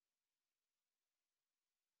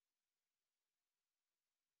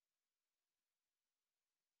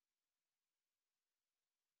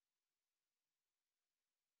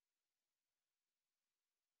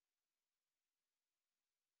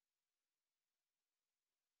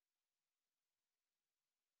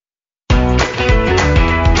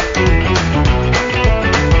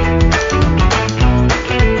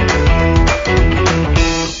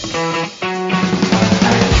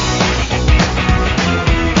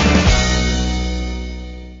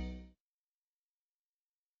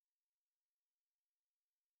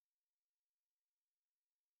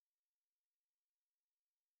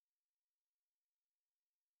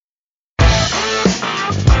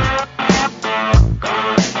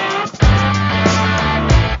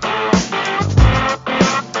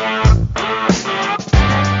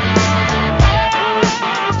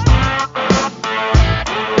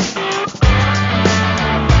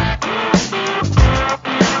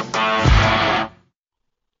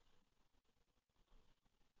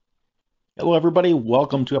Hello, everybody.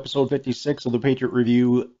 Welcome to episode 56 of the Patriot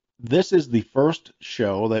Review. This is the first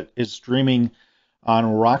show that is streaming on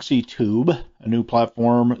RoxyTube, a new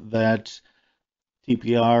platform that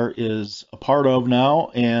TPR is a part of now,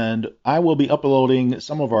 and I will be uploading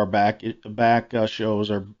some of our back shows,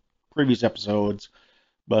 our previous episodes,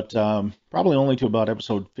 but probably only to about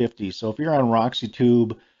episode 50. So if you're on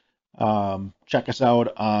RoxyTube, check us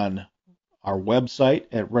out on our website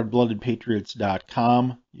at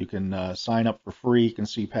redbloodedpatriots.com. You can sign up for free. You can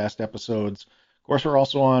see past episodes. Of course, we're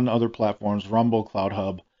also on other platforms, Rumble,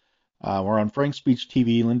 CloudHub. We're on Frank Speech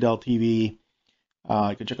TV, Lindell TV.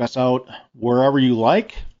 You can check us out wherever you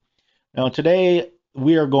like. Now, today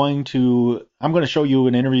I'm going to show you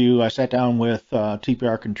an interview. I sat down with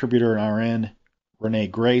TPR contributor and RN, Renee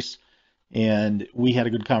Grace, and we had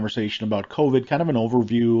a good conversation about COVID, kind of an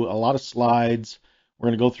overview, a lot of slides. We're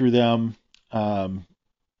going to go through them.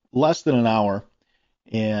 Less than an hour,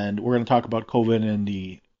 and we're going to talk about COVID and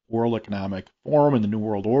the World Economic Forum and the New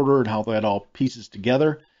World Order and how that all pieces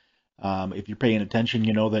together. If you're paying attention,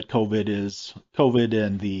 you know that COVID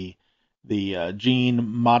and the gene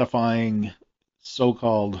modifying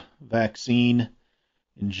so-called vaccine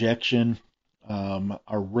injection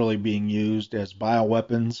are really being used as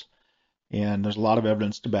bioweapons, and there's a lot of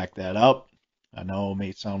evidence to back that up. I know it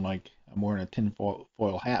may sound like I'm wearing a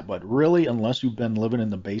tinfoil hat, but really, unless you've been living in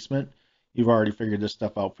the basement, you've already figured this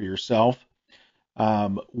stuff out for yourself.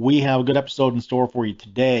 We have a good episode in store for you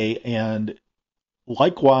today, and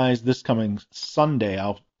likewise, this coming Sunday,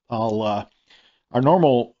 our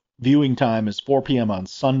normal viewing time is 4 p.m. on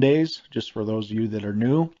Sundays, just for those of you that are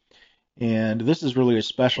new. And this is really a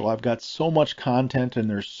special. I've got so much content, and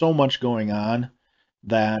there's so much going on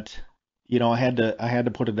that I had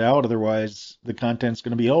to put it out, otherwise the content's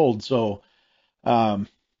going to be old. So I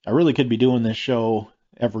really could be doing this show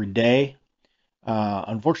every day.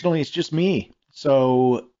 Unfortunately, it's just me.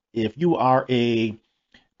 So if you are a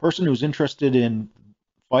person who's interested in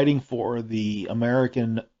fighting for the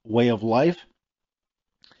American way of life,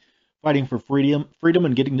 fighting for freedom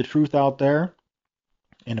and getting the truth out there,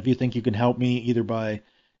 and if you think you can help me either by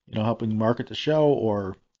helping market the show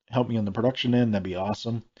or help me on the production end, that'd be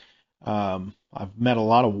awesome. I've met a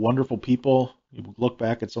lot of wonderful people. You look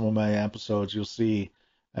back at some of my episodes, you'll see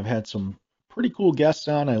I've had some pretty cool guests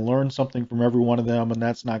on. I learned something from every one of them, and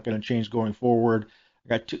that's not going to change going forward.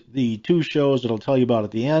 I got the two shows that I'll tell you about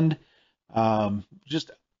at the end. Just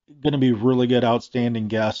going to be really good, outstanding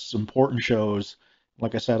guests, important shows.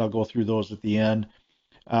 Like I said, I'll go through those at the end.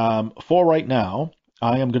 For right now,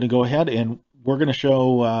 I am going to go ahead and we're going to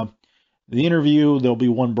show the interview. There'll be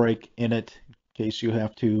one break in it in case you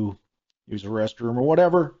have to use a restroom or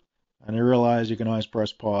whatever. And I realize you can always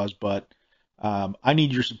press pause, but I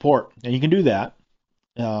need your support. And you can do that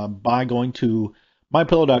by going to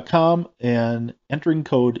mypillow.com and entering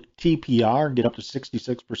code TPR and get up to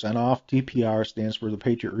 66% off. TPR stands for the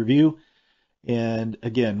Patriot Review. And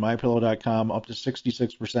again, mypillow.com up to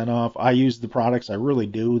 66% off. I use the products. I really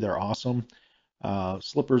do. They're awesome.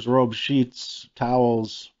 Slippers, robes, sheets,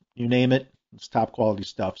 towels, you name it. It's top quality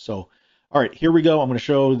stuff. So all right, here we go. I'm going to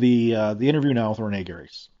show the interview now with Renee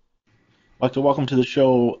Grace. I'd like to welcome to the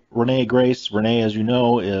show Renee Grace. Renee, as you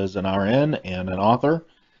know, is an RN and an author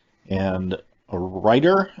and a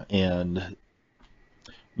writer, and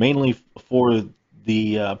mainly for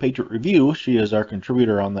the Patriot Review, she is our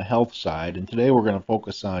contributor on the health side. And today we're going to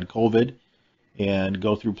focus on COVID and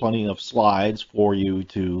go through plenty of slides for you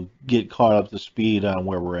to get caught up to speed on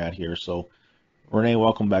where we're at here. So, Renee,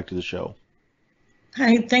 welcome back to the show.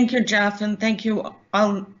 Hi, thank you, Jeff, and thank you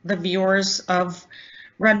all the viewers of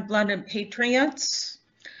Red Blooded Patriots.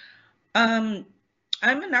 I'm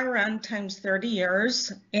an RN times 30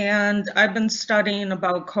 years, and I've been studying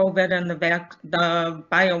about COVID and the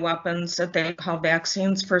bioweapons that they call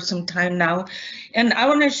vaccines for some time now. And I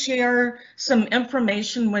want to share some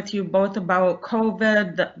information with you both about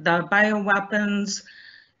COVID, the bioweapons,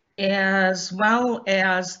 as well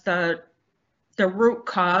as the root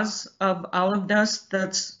cause of all of this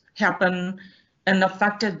that's happened and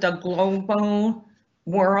affected the global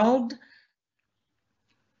world.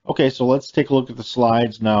 Okay, so let's take a look at the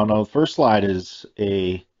slides now. Now, the first slide is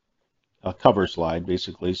a cover slide,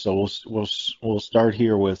 basically. So we'll start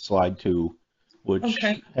here with slide 2, which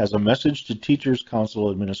has a message to teachers, council,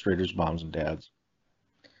 administrators, moms, and dads.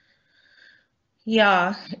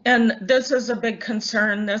 Yeah, and this is a big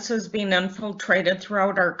concern. This is being infiltrated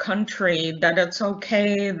throughout our country, that it's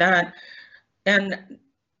okay that, and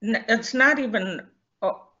it's not even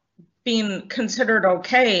being considered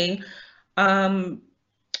okay.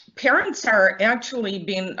 Parents are actually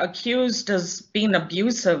being accused as being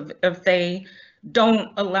abusive if they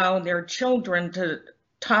don't allow their children to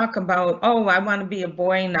talk about, oh, I want to be a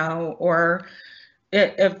boy now, or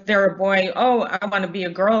if they're a boy, oh, I want to be a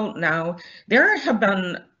girl now. There have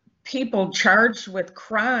been people charged with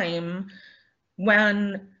crime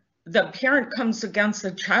when the parent comes against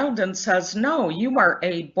the child and says, no, you are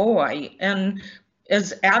a boy, and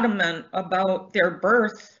is adamant about their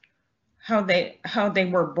birth, how they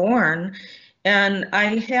were born. And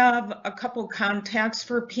I have a couple contacts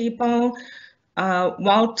for people.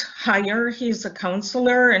 Walt Heyer, he's a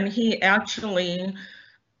counselor, and he actually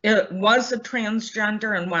was a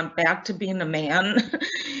transgender and went back to being a man.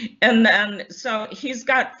 And then, so he's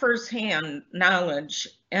got firsthand knowledge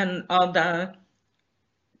and all the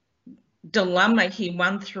dilemma he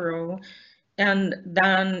went through. And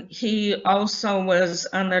then he also was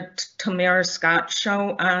on the Tamara Scott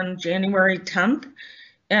show on January 10th.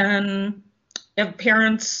 And if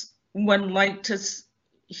parents would like to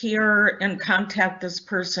hear and contact this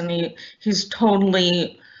person, he's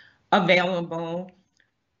totally available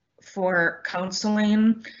for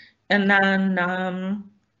counseling. And then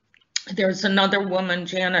there's another woman,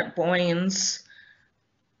 Janet Boynes,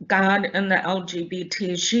 God and the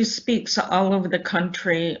LGBT. She speaks all over the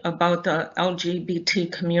country about the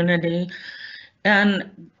LGBT community.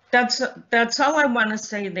 And that's all I want to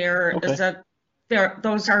say there. Okay. Is that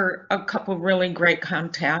those are a couple really great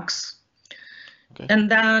contacts. Okay. And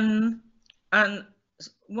then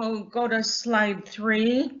we'll go to slide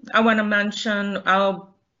 3. I'll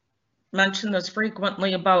mention this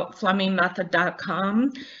frequently about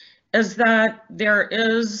FlemingMethod.com, is that there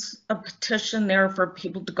is a petition there for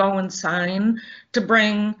people to go and sign to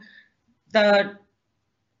bring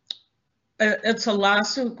it's a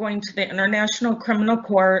lawsuit going to the International Criminal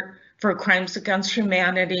Court for crimes against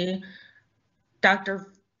humanity.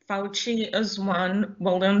 Dr. Fauci is one,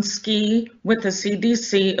 Walensky with the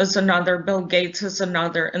CDC is another, Bill Gates is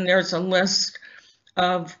another, and there's a list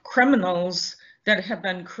of criminals that have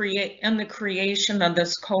been in the creation of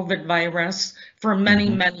this COVID virus for many,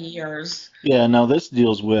 many years. Yeah, now this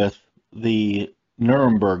deals with the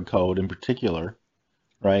Nuremberg Code in particular,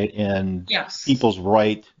 right? And yes, people's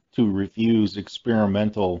right to refuse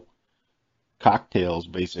experimental cocktails,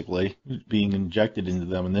 basically, being injected into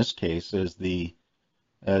them in this case as the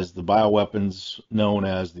bioweapons known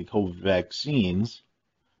as the COVID vaccines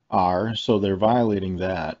are. So they're violating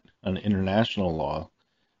that, an international law.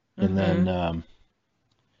 And then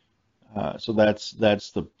so that's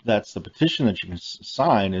the petition that you can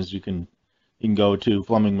sign. Is you can go to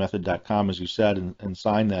FlemingMethod.com, as you said, and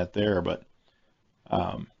sign that there. But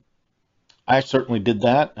I certainly did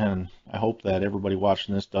that, and I hope that everybody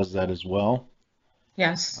watching this does that as well.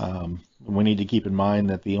 Yes. We need to keep in mind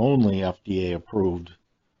that the only FDA approved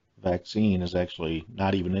vaccine is actually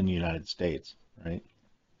not even in the United States, right?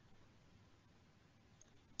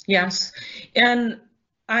 Yes, and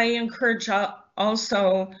I encourage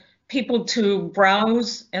also people to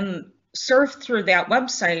browse and surf through that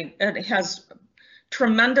website. It has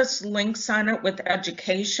tremendous links on it with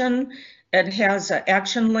education. It has an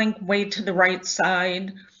action link way to the right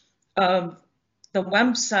side of the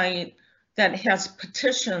website that has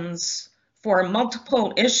petitions for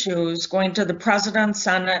multiple issues going to the president,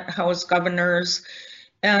 Senate, House, governors.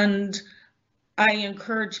 And I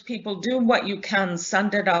encourage people, do what you can,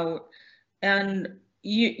 send it out. And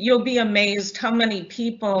you'll be amazed how many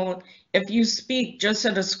people, if you speak just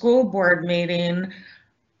at a school board meeting,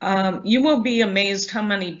 you will be amazed how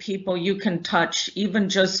many people you can touch, even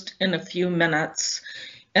just in a few minutes.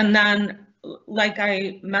 And then, like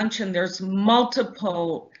I mentioned, there's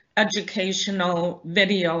multiple educational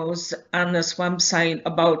videos on this website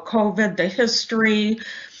about COVID, the history,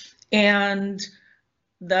 and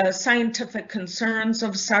the scientific concerns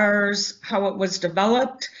of SARS, how it was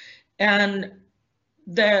developed. And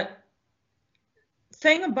the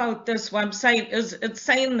thing about this website is it's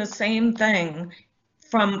saying the same thing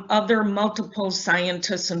from other multiple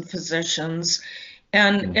scientists and physicians.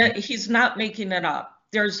 And he's not making it up.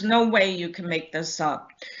 There's no way you can make this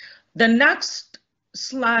up. The next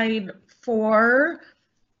slide 4,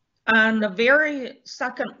 on the very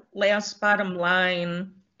second last bottom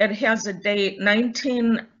line, it has a date,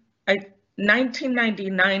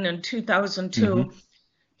 1999 and 2002.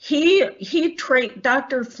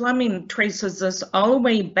 Dr. Fleming traces this all the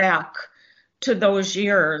way back to those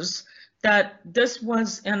years, that this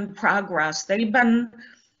was in progress. They've been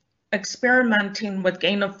experimenting with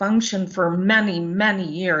gain of function for many, many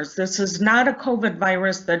years. This is not a COVID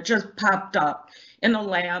virus that just popped up in a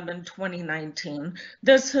lab in 2019.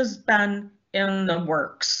 This has been in the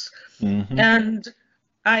works. And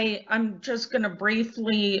I'm just going to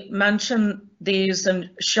briefly mention these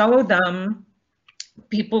and show them.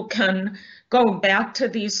 People can go back to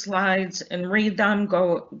these slides and read them,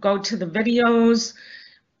 go to the videos.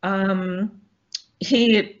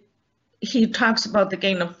 He talks about the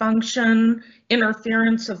gain of function,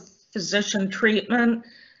 interference of physician treatment,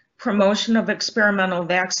 promotion of experimental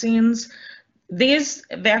vaccines. These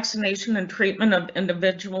vaccination and treatment of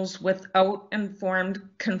individuals without informed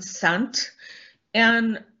consent.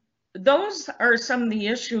 And those are some of the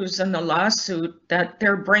issues in the lawsuit that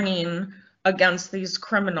they're bringing against these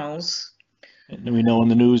criminals. And we know in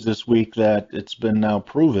the news this week that it's been now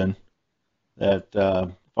proven that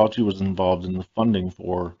Fauci was involved in the funding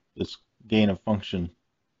for this gain of function.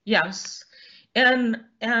 Yes. And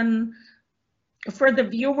for the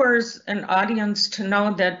viewers and audience to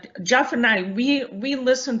know that Jeff and I, we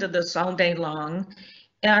listen to this all day long,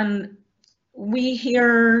 and we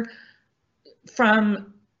hear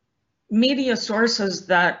from media sources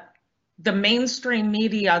that the mainstream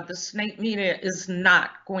media, the snake media, is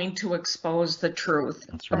not going to expose the truth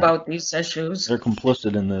about these issues. They're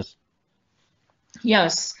complicit in this.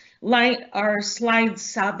 Yes. Like our slide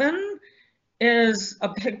 7 is a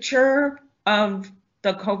picture of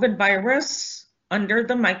the COVID virus under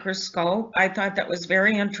the microscope. I thought that was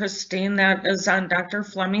very interesting. That is on Dr.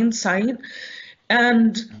 Fleming's site.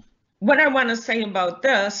 And what I want to say about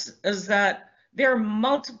this is that there are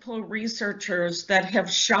multiple researchers that have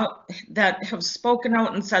spoken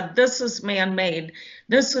out and said this is man-made,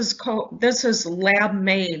 this is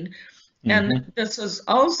lab-made, and this is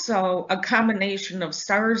also a combination of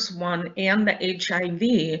SARS-1 and the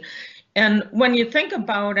HIV. And when you think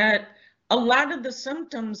about it, a lot of the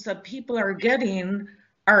symptoms that people are getting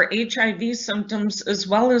are HIV symptoms as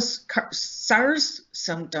well as SARS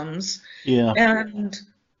symptoms. Yeah. And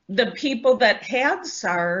the people that had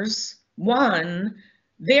SARS-1,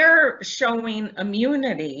 they're showing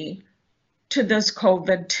immunity to this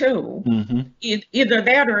COVID too. Either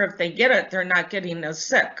that, or if they get it, they're not getting as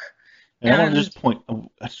sick. And I just want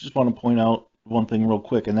to point out one thing real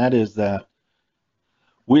quick, and that is that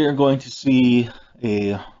we are going to see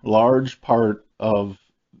a large part of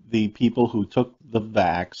the people who took the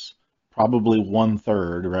vax, probably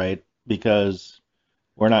 1/3, right? Because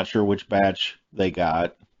we're not sure which batch they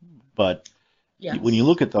got, but when you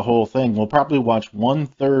look at the whole thing, we'll probably watch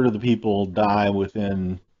 1/3 of the people die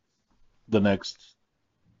within the next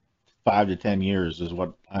 5 to 10 years, is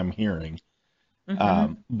what I'm hearing.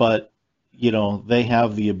 But they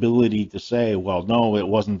have the ability to say, well, no, it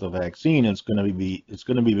wasn't the vaccine. It's going to be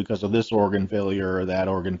because of this organ failure or that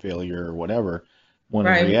organ failure or whatever. When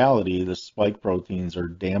in reality, the spike proteins are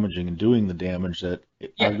damaging and doing the damage that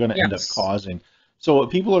are going to end up causing. So what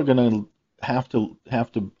people are going to have to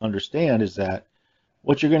understand is that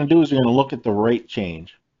what you're going to do is you're going to look at the rate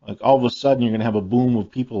change. Like all of a sudden, you're going to have a boom of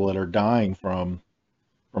people that are dying from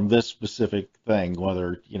this specific thing,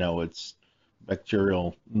 whether it's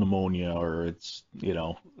bacterial pneumonia or it's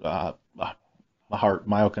heart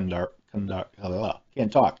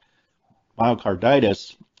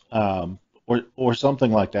myocarditis, or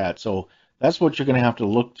something like that. So that's what you're going to have to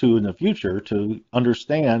look to in the future to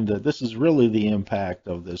understand that this is really the impact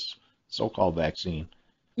of this so-called vaccine.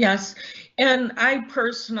 Yes, and I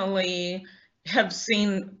personally have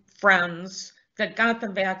seen friends that got the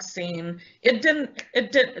vaccine. They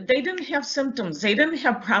didn't have symptoms. They didn't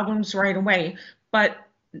have problems right away. But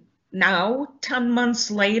now, 10 months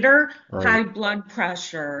later, high blood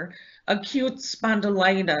pressure, acute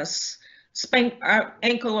spondylitis,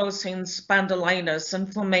 ankylosing spondylitis,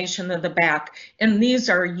 inflammation of the back. And these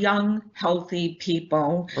are young, healthy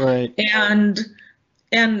people. Right.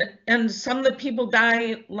 And some of the people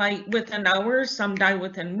die like within hours, some die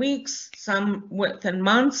within weeks, some within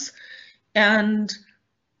months. And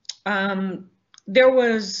there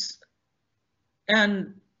was,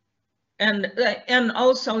 and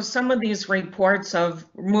also some of these reports of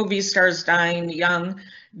movie stars dying young,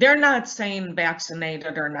 they're not saying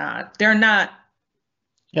vaccinated or not. They're not.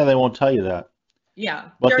 Yeah, they won't tell you that.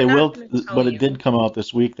 Yeah. But they will. But it did come out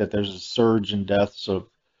this week that there's a surge in deaths, of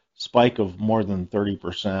spike of more than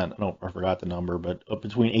 30%. I forgot the number, but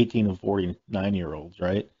between 18 and 49-year-olds,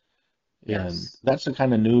 right? And that's the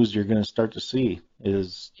kind of news you're going to start to see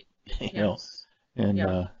is, so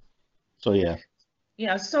yeah.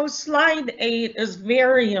 Yeah, so slide 8 is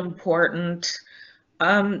very important.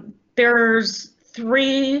 There's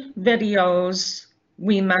 3 videos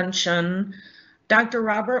we mention. Dr.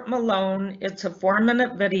 Robert Malone, it's a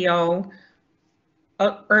 4-minute video,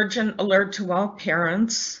 urgent alert to all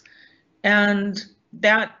parents, and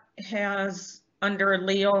that has under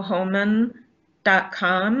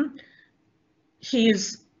leohoman.com.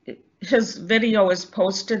 His video is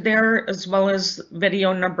posted there, as well as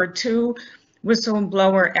video number 2.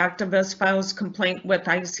 whistleblower activist files complaint with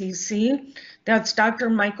ICC. That's Dr.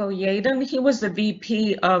 Michael Yaden. He was the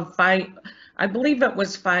VP of, I believe it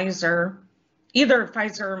was Pfizer, either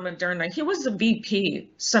Pfizer or Moderna. He was the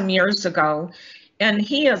VP some years ago, and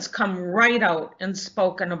he has come right out and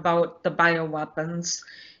spoken about the bioweapons.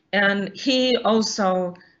 And he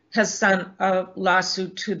also has sent a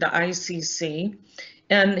lawsuit to the ICC.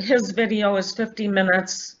 And his video is 50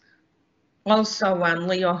 minutes, also on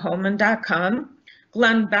leohoman.com.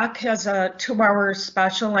 Glenn Beck has a 2-hour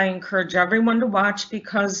special I encourage everyone to watch,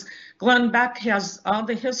 because Glenn Beck has all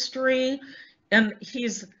the history and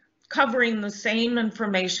he's covering the same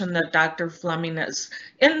information that Dr. Fleming is.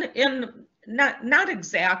 In not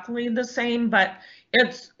exactly the same, but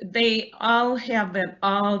they all have it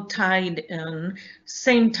all tied in,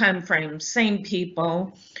 same time frame, same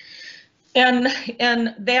people. And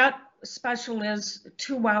that special is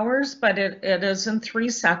 2 hours, but it is in 3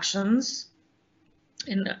 sections.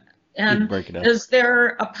 And break it up. Is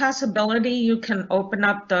there a possibility you can open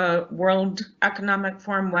up the World Economic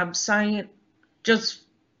Forum website?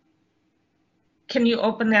 Can you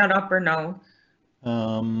open that up or no?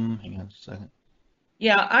 Hang on a second.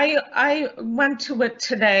 Yeah, I went to it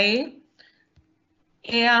today,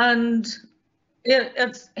 and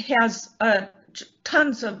it has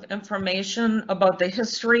tons of information about the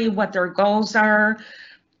history, what their goals are,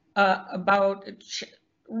 about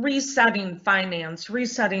resetting finance,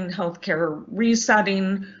 resetting healthcare,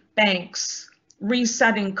 resetting banks,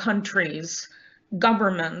 resetting countries,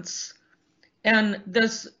 governments. And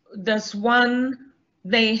this one,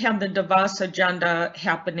 they have the Davos agenda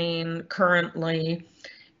happening currently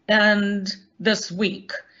and this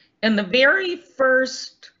week. In the very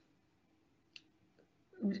first,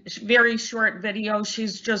 very short video,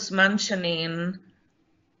 she's just mentioning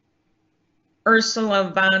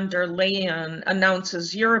Ursula von der Leyen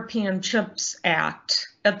announces European Chips Act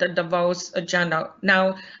at the Davos agenda.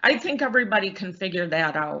 Now, I think everybody can figure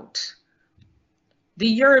that out. The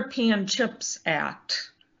European Chips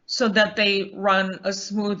Act, so that they run a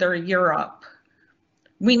smoother Europe.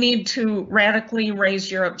 We need to radically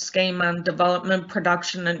raise Europe's game on development,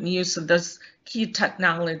 production, and use of this key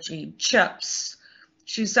technology, chips.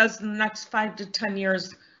 She says in the next 5 to 10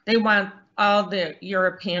 years, they want all the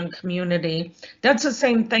European community. That's the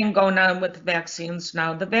same thing going on with vaccines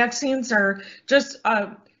now. The vaccines are just,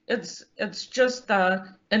 it's just the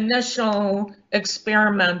initial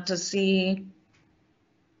experiment to see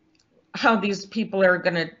how these people are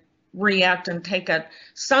going to react and take it.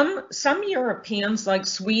 Some Europeans, like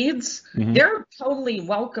Swedes, they're totally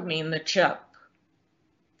welcoming the chip.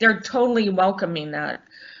 They're totally welcoming that.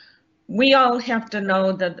 We all have to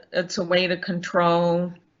know that it's a way to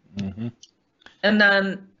control. And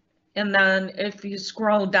then if you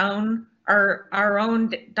scroll down, our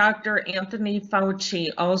own Dr. Anthony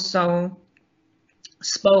Fauci also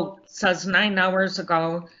spoke, says 9 hours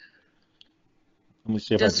ago. Let me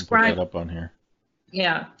see if I can put that up on here.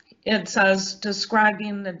 Yeah, it says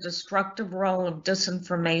describing the destructive role of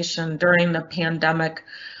disinformation during the pandemic.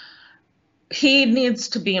 He needs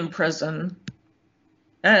to be in prison.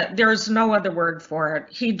 There's no other word for it.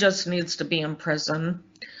 He just needs to be in prison.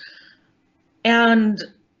 And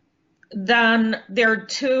then there are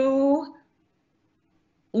 2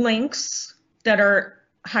 links that are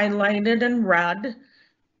highlighted in red.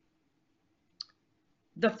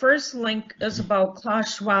 The first link is about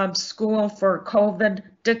Klaus Schwab's School for COVID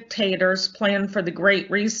Dictators Plan for the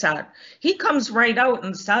Great Reset. He comes right out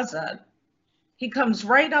and says it. He comes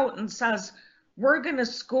right out and says, we're going to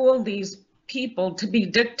school these people to be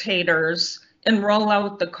dictators and roll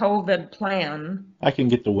out the COVID plan. I can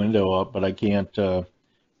get the window up, but I can't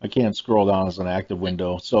scroll down as an active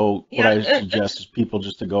window. So what I suggest is people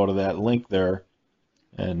just to go to that link there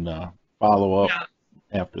and follow up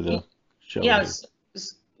after the show. Yes.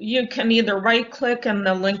 You can either right-click and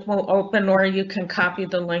the link will open, or you can copy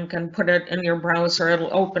the link and put it in your browser.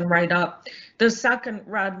 It'll open right up. The second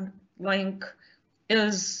red link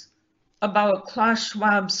is about Klaus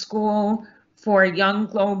Schwab School for Young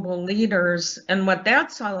Global Leaders. And what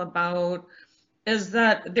that's all about is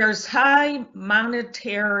that there's high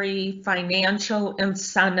monetary financial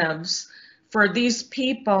incentives for these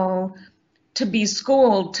people to be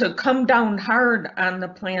schooled to come down hard on the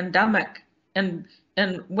pandemic and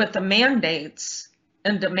with the mandates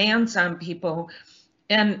and demands on people.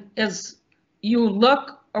 And as you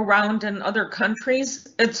look around in other countries,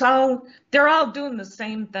 they're all doing the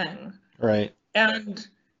same thing. Right. And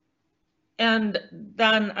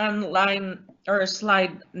then on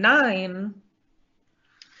slide 9,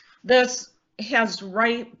 this has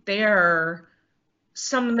right there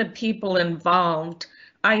some of the people involved.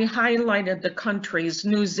 I highlighted the countries: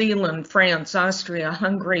 New Zealand, France, Austria,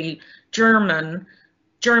 Hungary,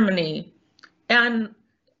 Germany. And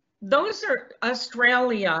those are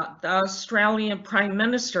Australia, the Australian Prime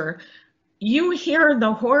Minister. You hear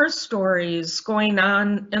the horror stories going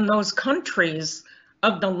on in those countries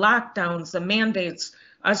of the lockdowns, the mandates.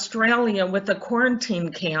 Australia with the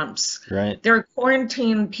quarantine camps. Right. They're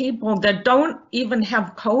quarantining people that don't even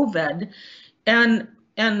have COVID. And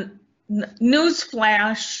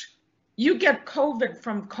newsflash, you get COVID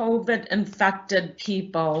from COVID infected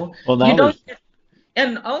people. Well, now You don't there's get,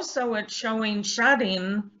 and also it's showing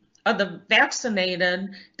shedding of the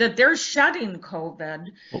vaccinated, that they're shedding COVID.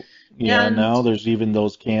 yeah, And now there's even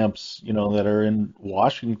those camps, that are in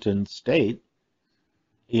Washington State,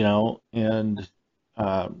 and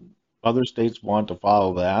other states want to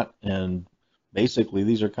follow that, and basically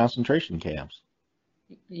these are concentration camps.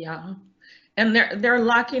 yeah, and they're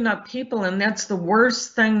locking up people, and that's the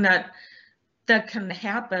worst thing that can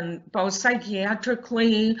happen, both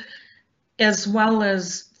psychiatrically as well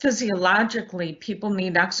as physiologically. People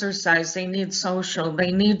need exercise, they need social,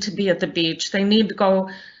 they need to be at the beach, they need to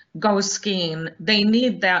go skiing, they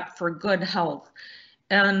need that for good health.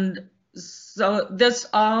 And so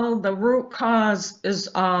the root cause is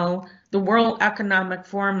all the World Economic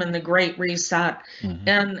Forum and the Great Reset. Hmm.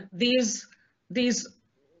 And these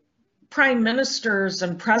prime ministers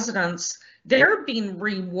and presidents, they're being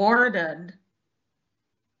rewarded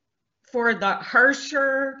for the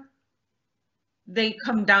harsher they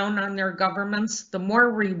come down on their governments, the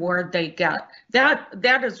more reward they get. That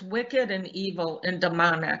is wicked and evil and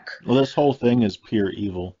demonic. Well, this whole thing is pure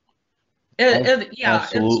evil. Yeah,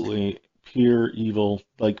 Absolutely pure evil,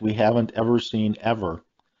 like we haven't ever seen ever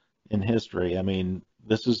in history. I mean,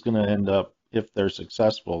 this is going to end up, if they're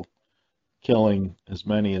successful, killing as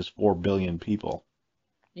many as 4 billion people.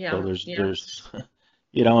 yeah, So there's, yeah. there's,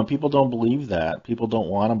 and people don't believe that. People don't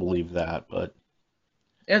want to believe that, but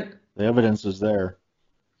It, the evidence is there.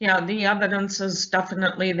 yeah, the evidence is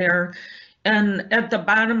definitely there. And at the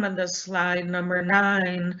bottom of the slide, number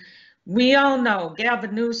 9, we all know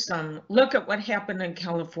Gavin Newsom. Look at what happened in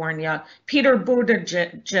California. Peter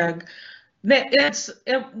Buttigieg.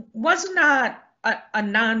 It was not a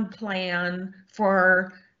non-plan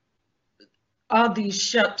for all these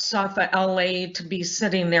ships off of LA to be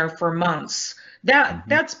sitting there for months.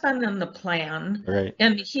 That's been in the plan. Right.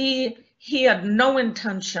 And he had no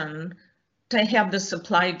intention to have the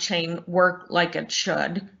supply chain work like it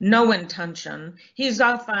should. No intention. He's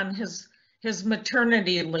off on his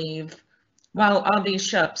maternity leave while all these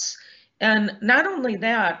ships. And not only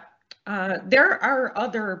that, there are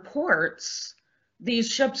other ports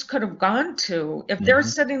these ships could have gone to. If they're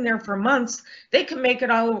sitting there for months, they can make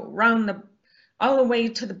it all the way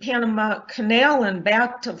to the Panama Canal and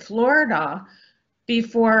back to Florida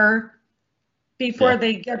before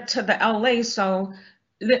they get to the LA. So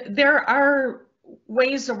there are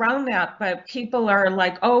ways around that, but people are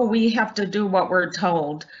like, oh, we have to do what we're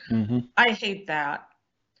told. I hate that.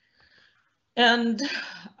 And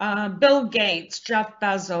Bill Gates, Jeff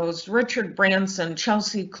Bezos, Richard Branson,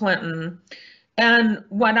 Chelsea Clinton. And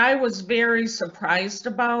what I was very surprised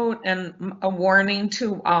about, and a warning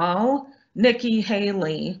to all, Nikki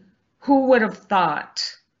Haley, who would have thought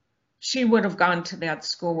she would have gone to that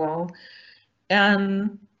school?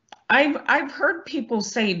 And I've heard people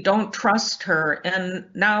say don't trust her, and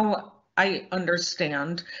now I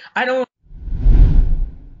understand. I don't.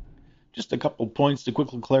 Just a couple points to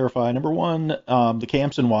quickly clarify. Number one, the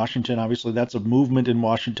camps in Washington, obviously that's a movement in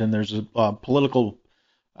Washington. There's a political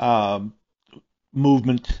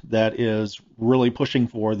movement that is really pushing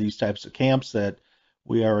for these types of camps that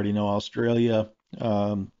we already know Australia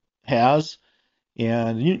has.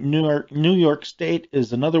 And New York State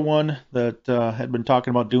is another one that had been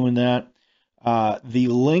talking about doing that. The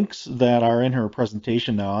links that are in her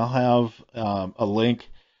presentation now, I'll have a link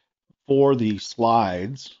for the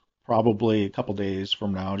slides probably a couple days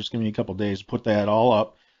from now. Just give me a couple days to put that all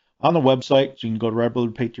up on the website. So you can go to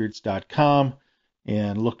redbloodedpatriots.com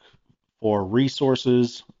and look for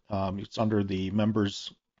resources. It's under the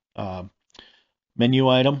members menu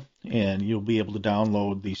item, and you'll be able to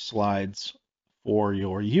download these slides for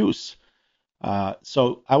your use.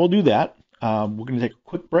 So I will do that. We're going to take a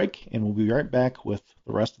quick break, and we'll be right back with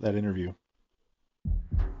the rest of that interview.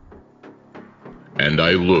 And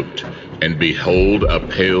I looked, and behold a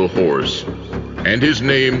pale horse, and his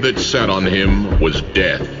name that sat on him was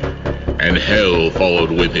Death, and hell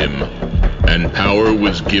followed with him, and power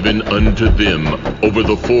was given unto them over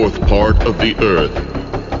the fourth part of the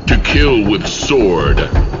earth, to kill with sword,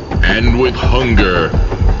 and with hunger,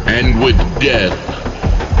 and with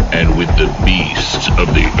death, and with the beasts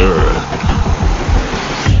of the earth.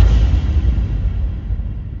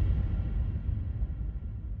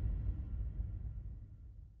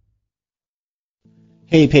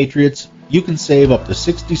 Hey Patriots, you can save up to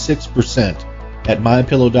 66% at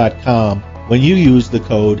mypillow.com when you use the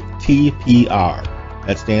code TPR.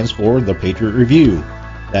 That stands for The Patriot Review.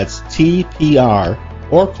 That's TPR,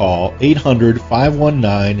 or call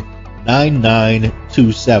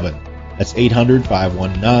 800-519-9927. That's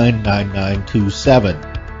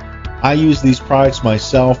 800-519-9927. I use these products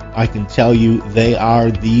myself. I can tell you they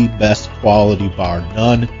are the best quality bar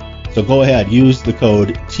none. So go ahead, use the code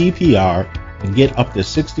TPR and get up to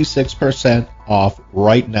 66% off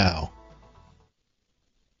right now.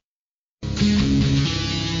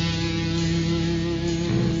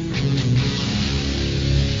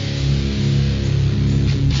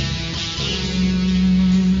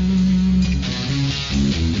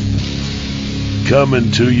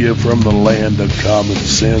 Coming to you from the land of common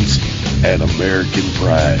sense and American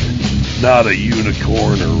pride. Not a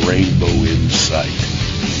unicorn or rainbow in sight.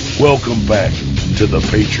 Welcome back to the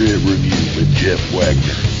Patriot Review with Jeff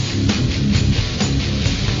Wagner.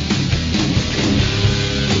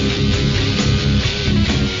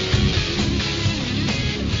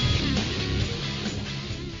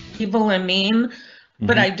 Evil and mean,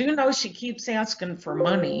 but I do know she keeps asking for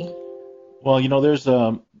money. Well, you know, there's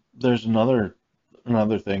another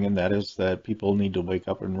thing, and that is that people need to wake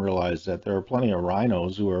up and realize that there are plenty of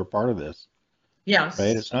rhinos who are a part of this. Yes.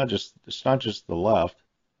 Right? It's not just the left.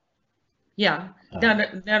 Yeah,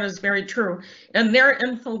 that is very true. And they're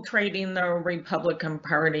infiltrating the Republican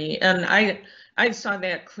Party. And I saw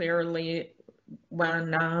that clearly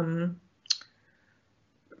when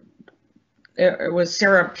it was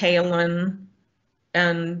Sarah Palin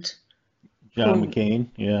and John McCain,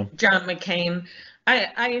 yeah. John McCain.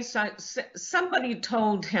 I saw somebody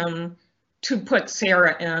told him to put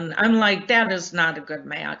Sarah in. I'm like, that is not a good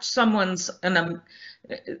match.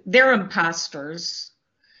 They're imposters.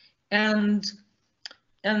 And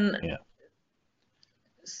Yeah.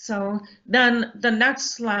 So then the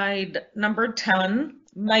next slide, number 10,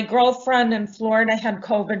 my girlfriend in Florida had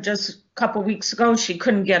COVID just a couple weeks ago. She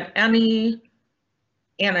couldn't get any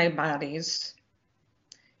antibodies.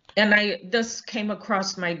 And this came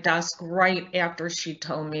across my desk right after she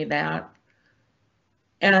told me that.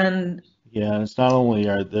 And yeah, it's not only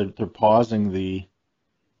they're pausing the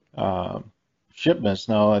shipments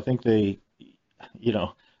now. I think they, you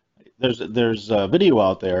know, there's a video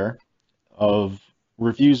out there of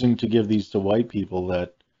refusing to give these to white people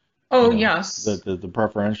that yes, that the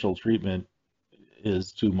preferential treatment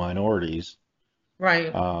is to minorities.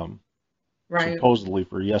 Right. Right. Supposedly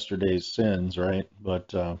for yesterday's sins, right? But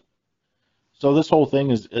so this whole thing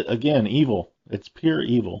is again evil. It's pure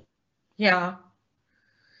evil. Yeah.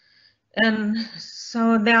 And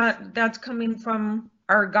so that's coming from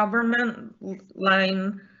our government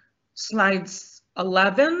slides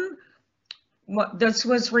 11. This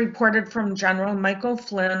was reported from General Michael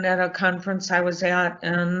Flynn at a conference I was at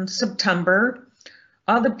in September.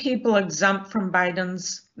 All the people exempt from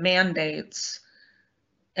Biden's mandates.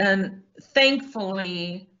 And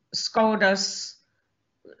thankfully, SCOTUS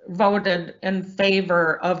voted in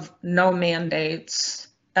favor of no mandates,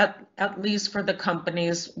 at least for the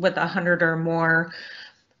companies with 100 or more.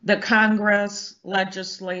 The Congress,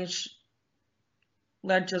 legislative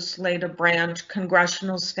branch,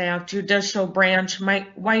 congressional staff, judicial branch,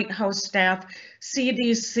 White House staff,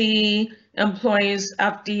 CDC, employees,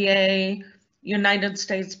 FDA, United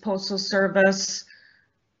States Postal Service,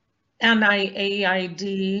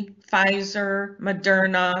 NIAID, Pfizer,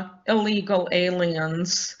 Moderna, illegal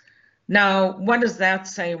aliens. Now, what does that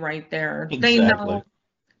say right there? Exactly.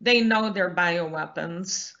 They know they're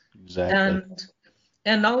bioweapons. Exactly.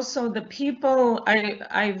 And also the people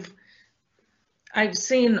I've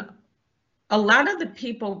seen, a lot of the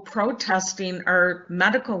people protesting are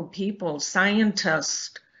medical people,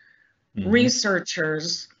 scientists,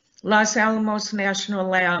 researchers. Los Alamos National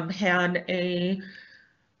Lab had a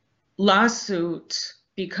lawsuit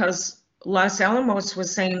because Los Alamos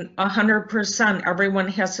was saying 100% everyone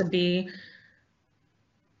has to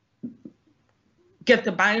get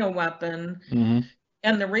the bioweapon.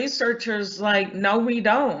 And the researchers like, no, we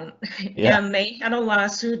don't. Yeah. And they had a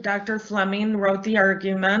lawsuit. Dr. Fleming wrote the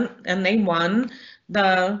argument and they won.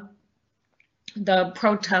 The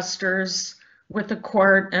protesters with the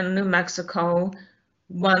court in New Mexico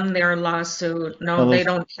won their lawsuit. No, they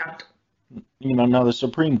don't have to. Now the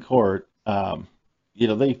Supreme Court,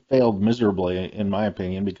 they failed miserably, in my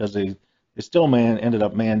opinion, because they still ended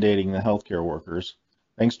up mandating the healthcare workers,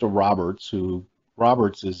 thanks to Roberts, who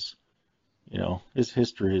Roberts is, his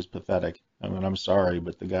history is pathetic. I mean, I'm sorry,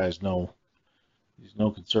 but the guy's he's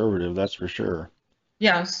no conservative, that's for sure. He's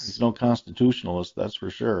Yes. no constitutionalist, that's for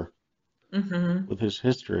sure, Mm-hmm. with his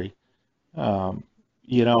history. Um,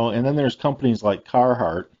 and then there's companies like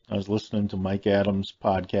Carhartt. I was listening to Mike Adams'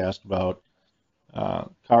 podcast about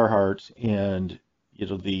Carhartt, and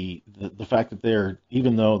the fact that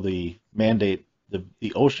even though the mandate, the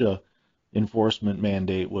OSHA enforcement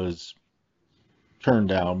mandate was turned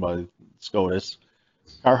down by SCOTUS,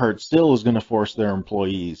 Carhartt still is going to force their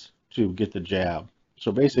employees to get the jab.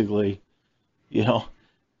 So basically, you know,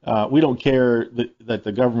 we don't care that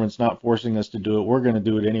the government's not forcing us to do it. We're going to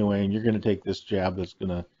do it anyway, and you're going to take this jab that's going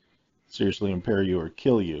to seriously impair you or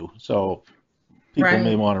kill you. So people may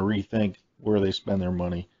Right. want to rethink where they spend their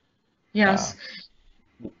money. Uh, Yes.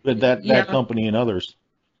 but that Yeah. company and others.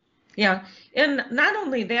 Yeah. And not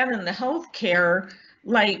only that, in the healthcare,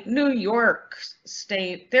 like New York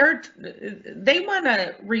State, they want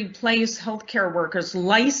to replace healthcare workers,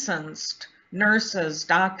 licensed nurses,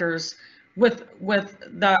 doctors, with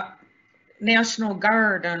the National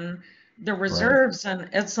Guard and the Right. reserves, and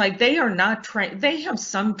it's like they are not trained. They have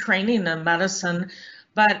some training in medicine,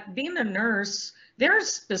 but being a nurse, they're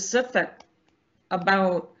specific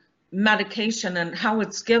about medication and how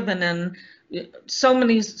it's given, and so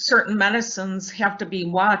many certain medicines have to be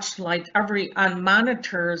watched like on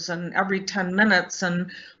monitors and every 10 minutes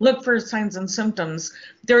and look for signs and symptoms.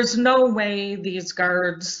 There's no way these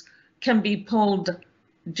guards can be pulled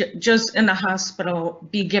just in a hospital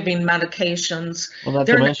be giving medications. Well, not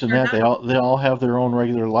to mention They're that not. they all have their own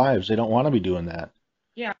regular lives. They don't want to be doing that,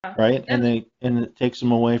 Yeah. right? And And it takes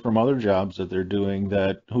them away from other jobs that they're doing.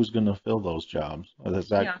 That who's going to fill those jobs? Is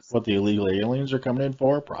that yes. what the illegal aliens are coming in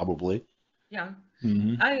for? Probably. Yeah.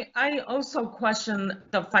 Hmm. I also question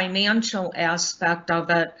the financial aspect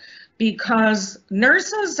of it, because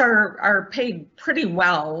nurses are paid pretty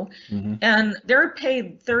well, Hmm. and they're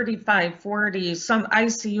paid 35, 40. Some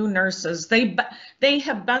ICU nurses, they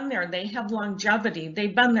have been there, they have longevity,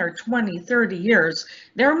 they've been there 20, 30 years.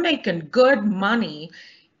 They're making good money.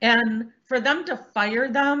 And for them to fire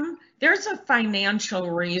them, there's a financial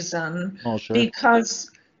reason, Oh, sure.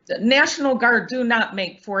 because the National Guard do not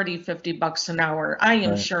make 40, 50 bucks an hour. I am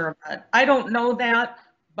Right. sure of it. I don't know that,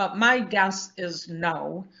 but my guess is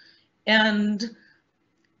no. And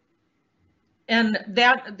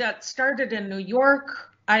that started in New York.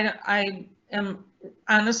 I am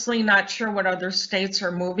honestly not sure what other states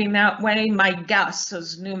are moving that way. My guess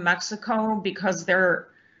is New Mexico, because they're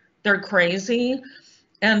crazy.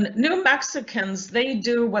 And New Mexicans, they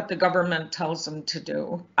do what the government tells them to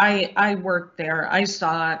do. I worked there. I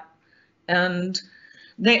saw it. And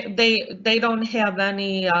they don't have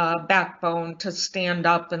any backbone to stand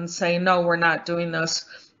up and say, no, we're not doing this.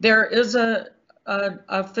 There is a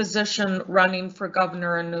physician running for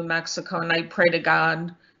governor in New Mexico, and I pray to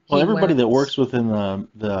God Well, he everybody that wins. works within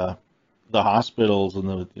the hospitals and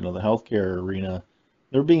the healthcare arena,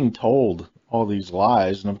 they're being told all these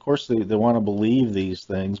lies, and of course they want to believe these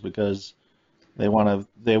things because they want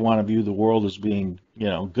to view the world as being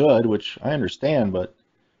good, which I understand, but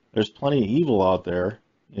there's plenty of evil out there,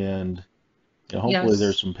 and hopefully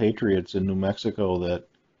there's Yes, some patriots in New Mexico that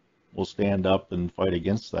will stand up and fight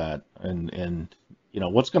against that, and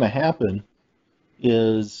what's going to happen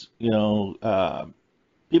is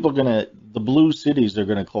people are gonna the blue cities are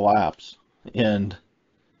gonna collapse, and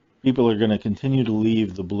people are gonna continue to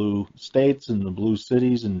leave the blue states and the blue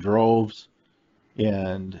cities in droves,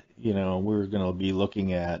 and we're gonna be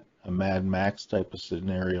looking at a Mad Max type of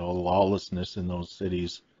scenario, lawlessness in those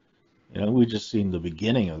cities. We just seen the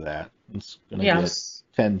beginning of that. It's gonna get yes,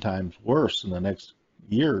 10 times worse in the next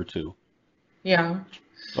year or two. yeah,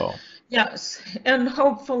 So, yes. And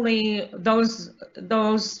hopefully those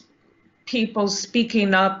people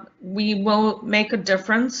speaking up, we will make a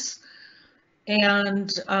difference.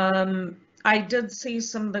 And I did see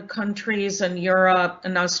some of the countries in Europe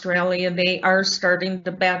and Australia, they are starting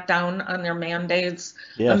to back down on their mandates.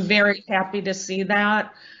 I'm yes. very happy to see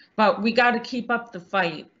that. But we got to keep up the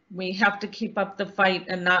fight. We have to keep up the fight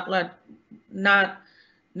and not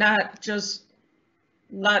not just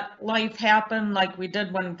let life happen like we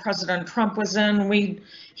did when President Trump was in.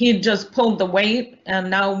 He just pulled the weight, and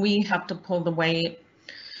now we have to pull the weight.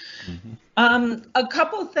 Hmm. A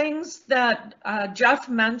couple things that Jeff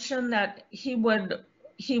mentioned that he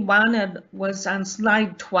wanted was on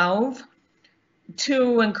slide 12,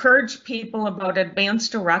 to encourage people about advance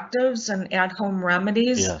directives and at-home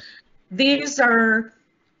remedies. Yes. These are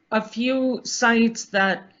a few sites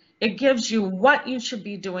that it gives you what you should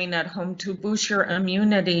be doing at home to boost your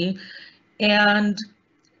immunity. And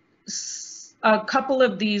a couple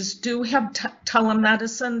of these do have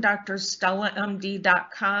telemedicine,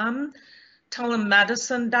 drstellamd.com,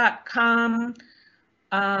 telemedicine.com.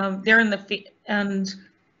 They're in the, and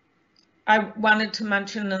I wanted to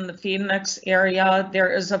mention in the Phoenix area,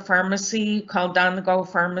 there is a pharmacy called On the Go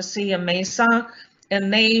Pharmacy in Mesa,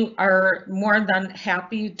 and they are more than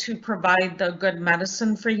happy to provide the good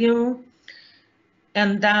medicine for you.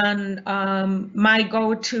 And then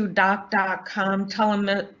mygotodoc.com,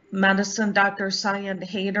 telemedicine, Dr. Syed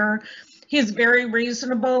Hayder. He's very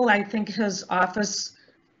reasonable. I think his office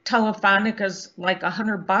telephonic is like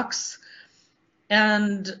 $100,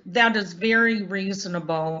 and that is very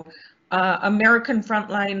reasonable. American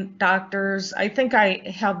Frontline Doctors, I think I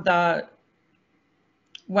have the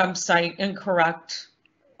website incorrect,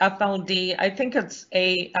 FLD, I think it's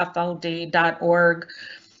afld.org.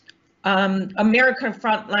 American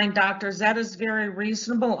Frontline Doctors, that is very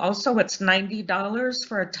reasonable. Also, it's $90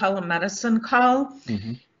 for a telemedicine call.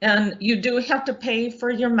 And you do have to pay for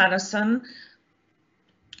your medicine,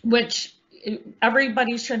 which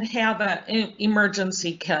everybody should have an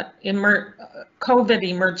emergency kit, COVID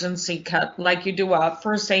emergency kit, like you do a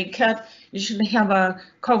first aid kit. You should have a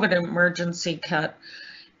COVID emergency kit.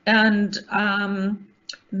 And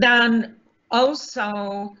then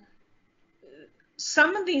also,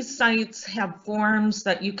 some of these sites have forms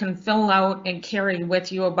that you can fill out and carry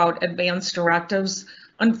with you about advance directives.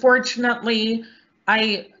 Unfortunately,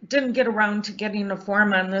 I didn't get around to getting a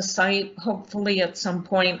form on this site. Hopefully at some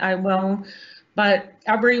point I will. But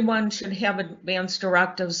everyone should have advance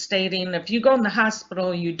directives stating if you go in the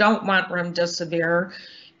hospital, you don't want remdesivir,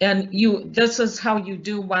 and this is how you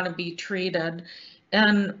do want to be treated.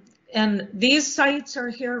 And these sites are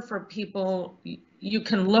here for people. You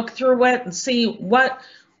can look through it and see what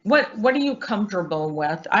are you comfortable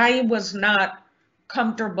with. I was not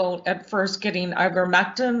comfortable at first getting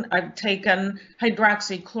ivermectin. I've taken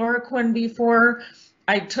hydroxychloroquine before.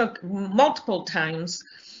 I took multiple times,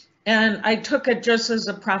 and I took it just as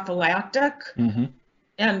a prophylactic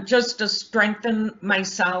and just to strengthen my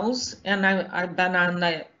cells. And I've been on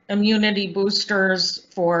the immunity boosters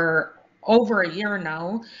for over a year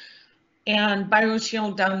now. And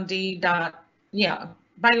BioShield MD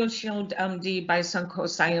by Sunco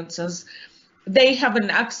Sciences. They have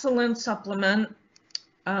an excellent supplement.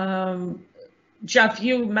 Jeff,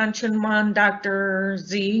 you mentioned one, Dr.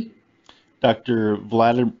 Z. Dr.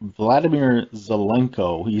 Vladimir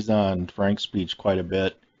Zelenko, he's on Frank's Speech quite a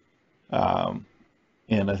bit. And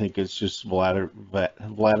I think it's just Vladimir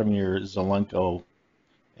Zelenko,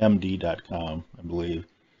 MD.com, I believe.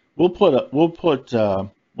 We'll put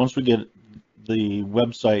once we get the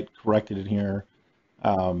website corrected in here,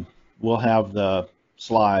 we'll have the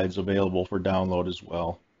slides available for download as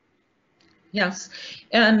well. Yes,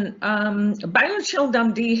 and BioShield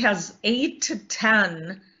MD has 8 to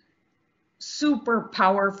 10 super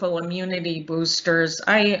powerful immunity boosters.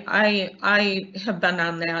 I have been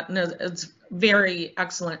on that, and it's very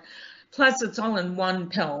excellent. Plus, it's all in one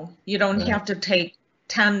pill. You don't have to take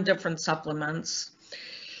 10 different supplements.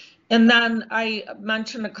 And then I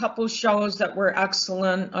mentioned a couple shows that were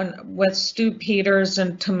excellent with Stu Peters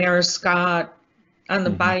and Tamara Scott on the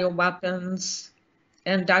bioweapons,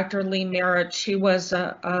 and Dr. Lee Merritt. She was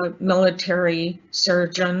a military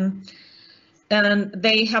surgeon. And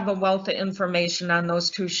they have a wealth of information on those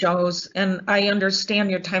two shows. And I understand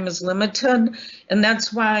your time is limited. And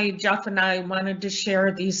that's why Jeff and I wanted to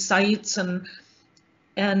share these sites and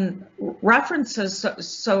references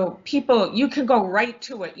so people, you can go right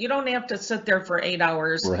to it. You don't have to sit there for 8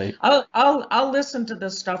 hours. Right. I'll listen to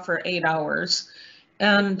this stuff for 8 hours.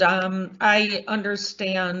 And I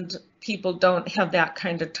understand people don't have that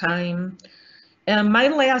kind of time. And my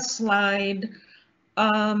last slide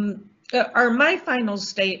are my final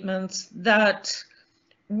statements that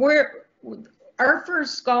our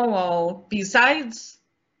first goal, besides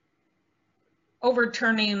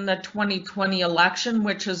overturning the 2020 election,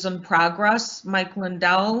 which is in progress, Mike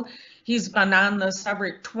Lindell, he's been on this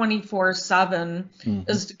every 24/7,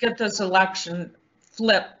 is to get this election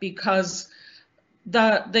flipped, because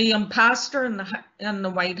the imposter in the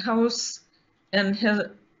White House and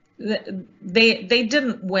they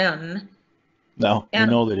didn't win. No, we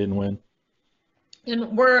know they didn't win.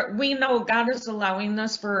 And we know God is allowing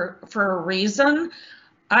this for a reason.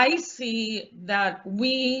 I see that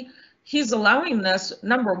He's allowing this,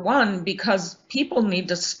 number one, because people need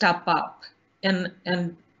to step up and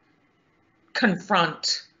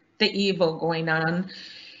confront the evil going on.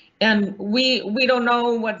 And we don't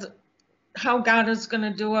know how God is going to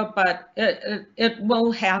do it, but it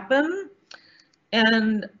will happen.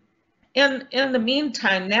 And in the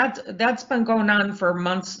meantime, that's been going on for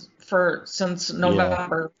months, since Yeah,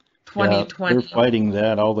 November yeah, they're 2020. fighting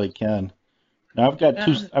that all they can. Now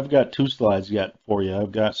And I've got two slides yet for you.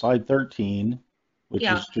 I've got slide 13, which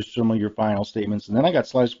yeah, is just some of your final statements, and then I got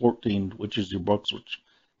slide 14, which is your books, which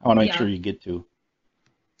I want to make yeah. sure you get to.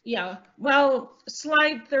 Yeah, well,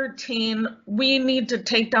 slide 13, we need to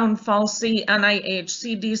take down Falsey, NIH,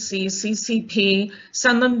 CDC, CCP,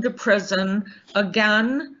 send them to prison.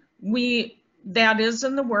 Again, that is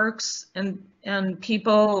in the works, and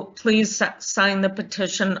people please sign the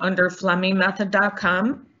petition under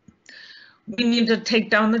FlemingMethod.com. We need to take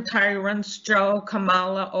down the tyrants, Joe,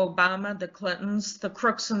 Kamala, Obama, the Clintons, the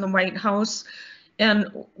crooks in the White House.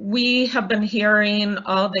 And we have been hearing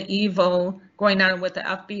all the evil going on with the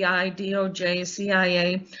FBI, DOJ,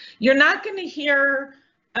 CIA. You're not going to hear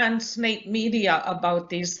on Snake Media about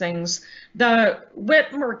these things. The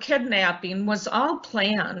Whitmer kidnapping was all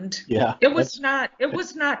planned. Yeah, It was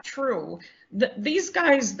not true. These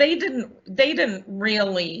guys, they didn't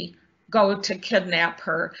really go to kidnap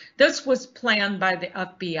her. This was planned by the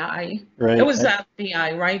FBI. It right. was the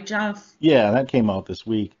FBI, right, Jeff? Yeah, that came out this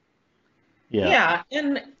week. Yeah,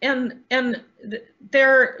 Yeah, and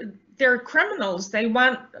they're criminals. They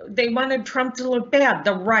wanted Trump to look bad.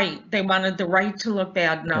 They wanted the right to look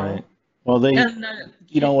bad right. now. Well, And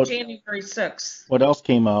you know January 6th. what else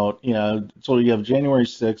came out? You know, so you have January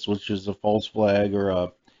 6th, which is a false flag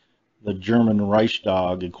or the German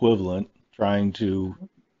Reichstag equivalent, trying to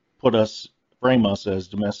frame us as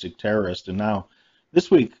domestic terrorists. And now,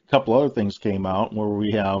 this week, a couple other things came out where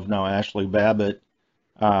we have now Ashley Babbitt,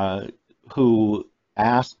 uh, who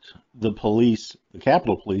asked the police, the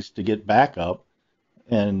Capitol Police, to get backup,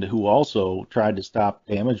 and who also tried to stop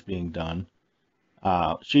damage being done.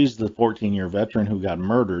 She's the 14-year veteran who got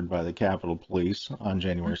murdered by the Capitol Police on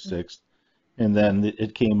January 6th. And then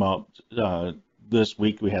it came out this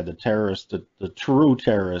week. We had the true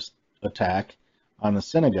terrorist attack on the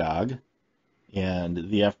synagogue, and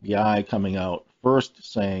the FBI coming out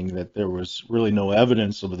first saying that there was really no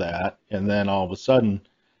evidence of that, and then all of a sudden,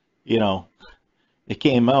 you know, it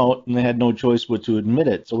came out and they had no choice but to admit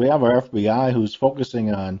it. So we have our FBI who's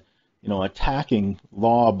focusing on, attacking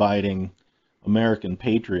law-abiding American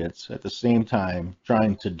patriots at the same time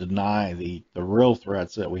trying to deny the real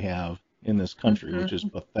threats that we have in this country, which is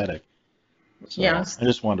pathetic. So Yes. I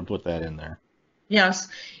just wanted to put that in there. Yes,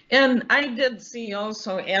 and I did see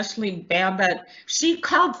also Ashley Babbitt. She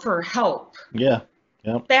called for help, Yeah.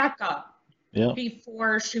 Yep. backup, Yep.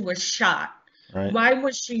 before she was shot. Right. Why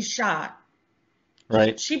was she shot?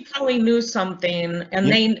 Right. She probably knew something, and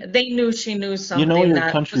they knew she knew something your that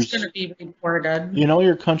was country's going to be reported.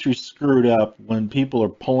 your country's screwed up when people are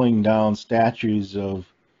pulling down statues of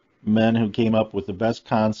men who came up with the best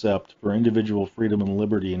concept for individual freedom and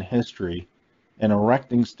liberty in history, and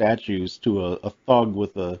erecting statues to a thug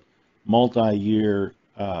with a multi-year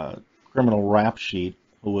criminal rap sheet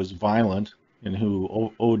who was violent and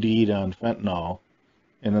who OD'd on fentanyl,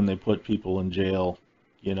 and then they put people in jail,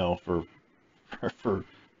 for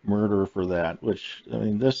murder for that. Which, I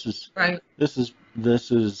mean, this is Right. this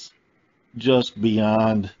is just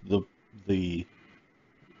beyond the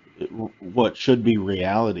what should be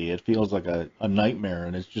reality. It feels like a nightmare,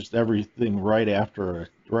 and it's just everything right after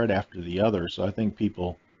the other. So I think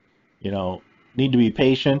people, need to be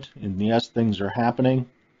patient. And yes, things are happening.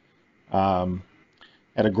 Had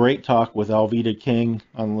a great talk with Alveda King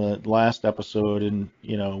on the last episode, and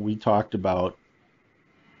we talked about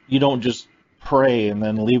you don't just pray and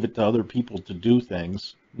then leave it to other people to do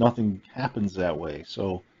things. Nothing happens that way.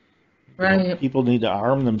 So Right. people need to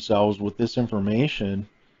arm themselves with this information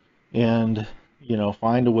and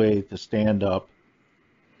find a way to stand up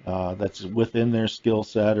that's within their skill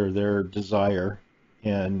set or their desire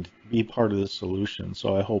and be part of the solution.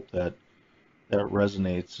 So I hope that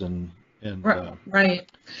resonates and Right.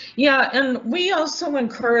 Yeah, and we also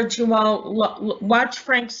encourage you all watch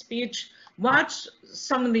Frank's speech, watch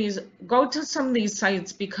go to some of these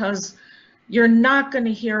sites, because you're not going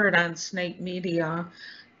to hear it on Snake Media.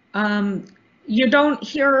 You don't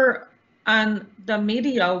hear on the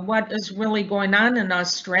media what is really going on in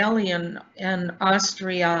Australia and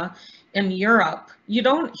Austria and Europe. You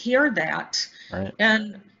don't hear that. right.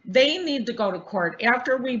 And they need to go to court.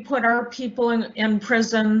 After we put our people in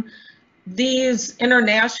prison, these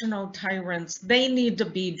international tyrants, they need to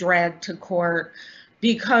be dragged to court,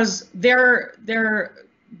 because they're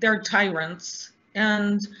tyrants.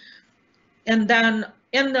 And then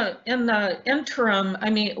in the interim, I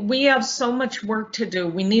mean, we have so much work to do.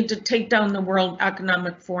 We need to take down the World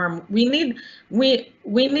Economic Forum. We need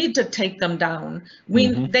to take them down.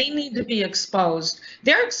 They need to be exposed.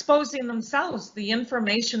 They're exposing themselves. The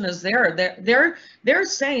information is there. They're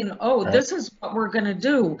saying, oh, Right. this is what we're going to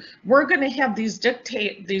do. We're going to have these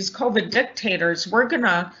COVID dictators. We're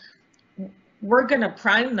going to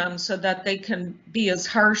prime them so that they can be as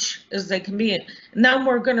harsh as they can be. And then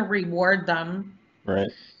we're going to reward them.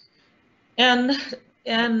 Right. And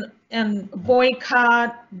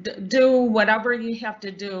boycott, do whatever you have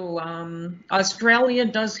to do. Australia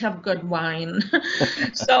does have good wine.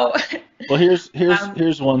 So Well,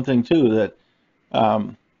 here's one thing too that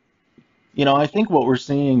I think what we're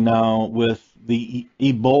seeing now with the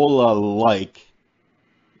Ebola-like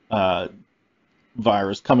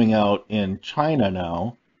virus coming out in China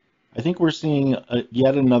now, I think we're seeing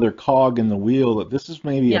yet another cog in the wheel that this is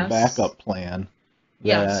maybe a yes, backup plan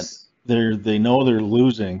that yes, they know they're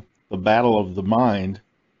losing the battle of the mind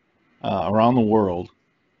around the world,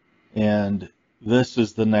 and this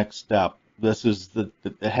is the next step. This is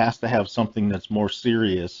it has to have something that's more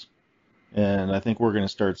serious, and I think we're going to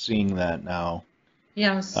start seeing that now,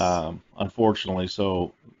 yes, unfortunately.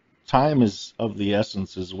 So time is of the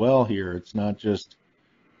essence as well here. It's not just,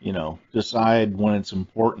 decide when it's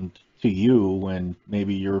important to you when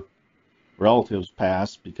maybe your relatives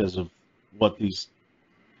pass because of what these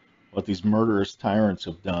murderous tyrants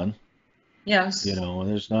have done. yes. And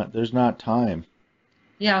there's not time.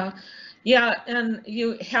 Yeah, and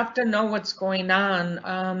you have to know what's going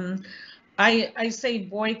on. I say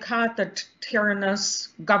boycott the tyrannous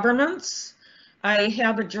governments. I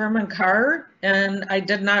have a German car, and I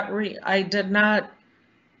did not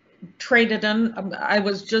trade it in. I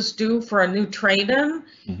was just due for a new trade-in,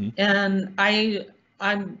 and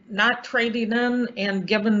I'm not trading in and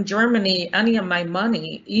giving Germany any of my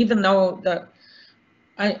money, even though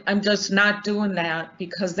I'm just not doing that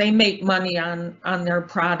because they make money on their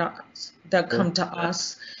products that come to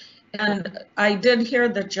us. And I did hear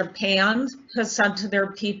that Japan has said to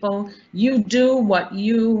their people, you do what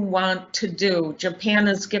you want to do. Japan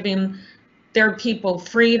is giving their people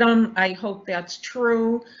freedom. I hope that's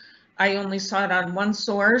true. I only saw it on one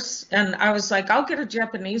source, and I was like, I'll get a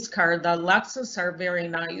Japanese car. The Lexus are very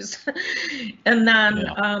nice. And then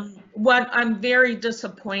what I'm very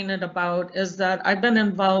disappointed about is that I've been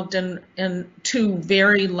involved in two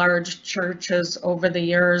very large churches over the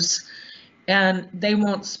years, and they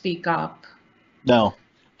won't speak up. No,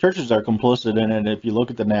 churches are complicit in it. If you look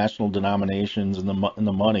at the national denominations and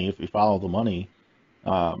the money, if you follow the money,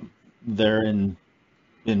 they're in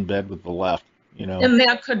bed with the left. And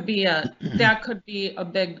that could be a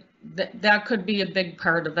big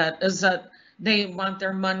part of it, is that they want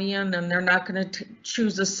their money in and they're not going to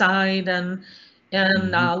choose a side. And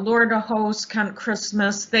Lord of Hosts, Kent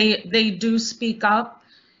Christmas, they do speak up.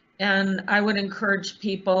 And I would encourage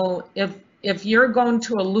people, if you're going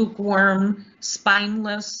to a lukewarm,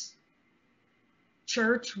 spineless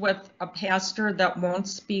church with a pastor that won't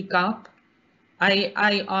speak up,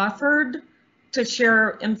 I offered to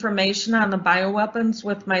share information on the bioweapons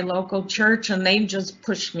with my local church, and they just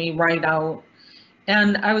pushed me right out.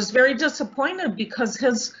 And I was very disappointed because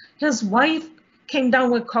his wife came down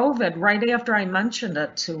with COVID right after I mentioned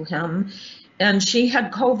it to him. And she had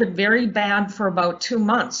COVID very bad for about 2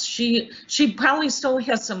 months. She probably still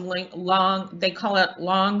has some they call it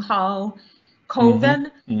long haul COVID,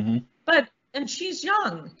 and she's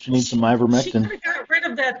young. She needs some ivermectin. She could have got rid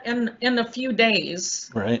of that in a few days.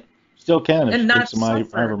 Right. Still can if and she not takes some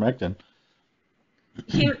suffer. ivermectin.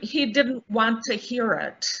 He didn't want to hear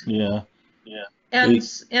it. Yeah. And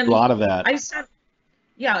a lot of that. I said,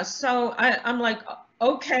 yeah. So I'm like,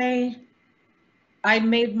 okay, I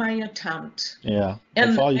made my attempt. Yeah.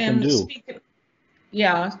 That's all you can do.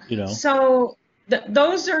 Yeah. So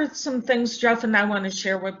those are some things, Jeff, and I want to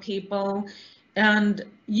share with people. And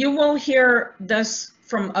you will hear this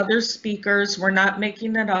from other speakers. We're not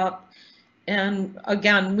making it up. And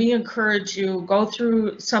again, we encourage you, go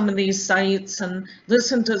through some of these sites and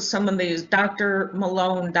listen to some of these, Dr.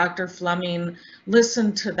 Malone, Dr. Fleming,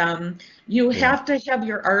 listen to them. You have to have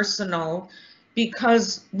your arsenal,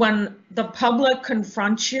 because when the public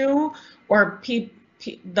confronts you or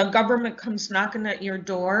the government comes knocking at your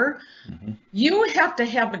door, you have to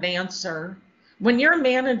have an answer. When your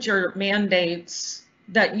manager mandates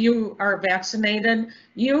that you are vaccinated,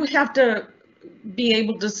 you have to be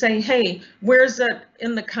able to say, hey, where's it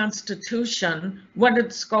in the Constitution? What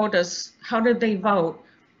did SCOTUS, how did they vote?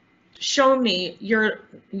 Show me your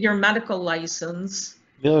medical license.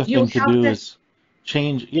 The other thing to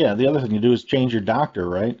do is change your doctor,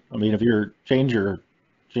 right? I mean, if you're change your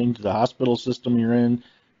change the hospital system you're in,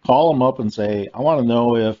 call them up and say, I want to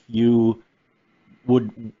know if you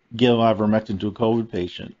would give ivermectin to a COVID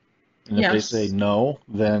patient. And if they say Yes. no,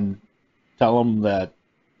 then tell them that,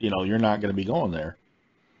 you're not going to be going there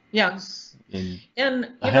Yes. in And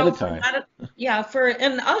ahead of for time.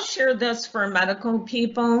 and I'll share this for medical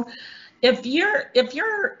people. If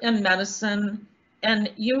you're in medicine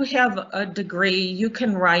and you have a degree, you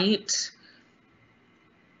can write,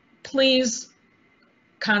 please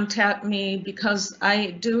contact me, because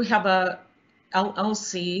I do have a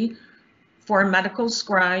LLC for medical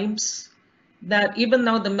scribes, that even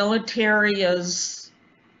though the military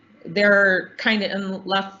they're kind of in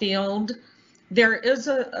left field, there is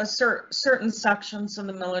a certain sections in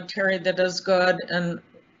the military that is good and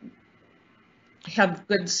have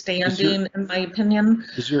good standing, in my opinion.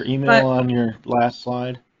 Is your email But on your last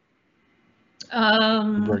slide?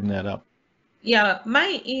 um, Bring that up. yeah,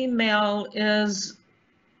 my email is,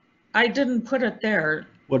 I didn't put it there,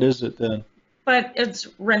 What is it then? but it's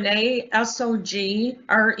Renee, SOG,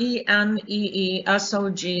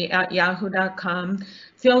 at yahoo.com.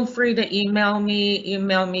 Feel free to email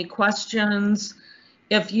me questions.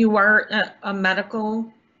 If you are a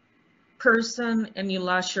medical person and you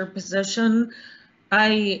lost your position,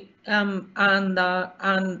 I am I'm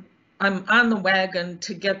on the wagon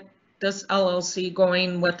to get this LLC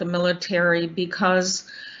going with the military, because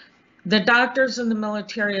the doctors in the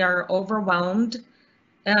military are overwhelmed.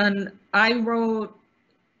 And I wrote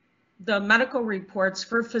the medical reports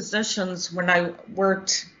for physicians when I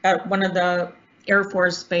worked at one of the Air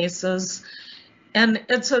Force bases. And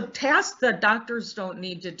it's a task that doctors don't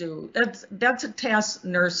need to do. That's a task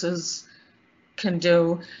nurses can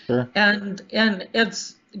do. Sure. And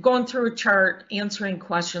it's going through a chart, answering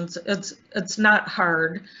questions. It's not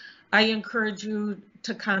hard. I encourage you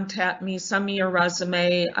to contact me, send me your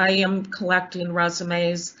resume. I am collecting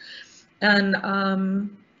resumes. And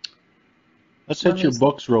Let's hit your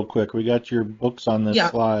books real quick. We got your books on this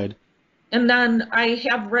slide. And then I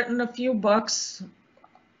have written a few books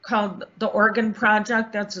called The Organ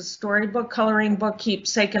Project. That's a storybook, coloring book,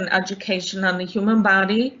 keepsake, and education on the human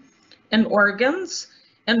body and organs,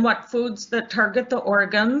 and what foods that target the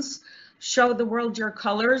organs. Show the World Your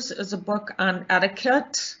Colors is a book on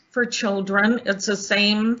etiquette for children. It's the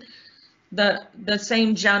same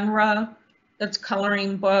genre. It's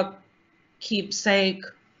coloring book, keepsake.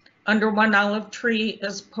 Under One Olive Tree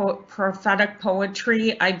is prophetic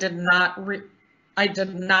poetry. I did not write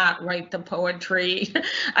the poetry.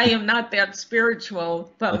 I am not that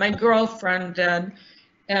spiritual, but my girlfriend did.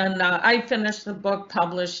 And I finished the book,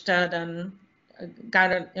 published it, and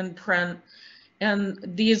got it in print. And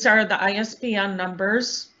these are the ISBN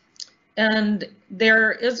numbers. And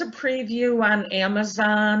there is a preview on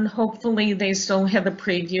Amazon. Hopefully they still have the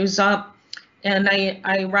previews up. And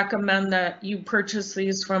I recommend that you purchase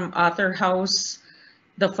these from Author House.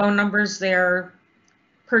 The phone number's there.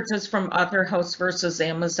 Purchase from Author House versus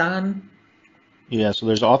Amazon. Yeah, so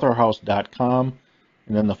there's authorhouse.com,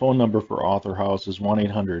 and then the phone number for Author House is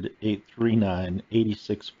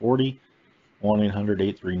 1-800-839-8640,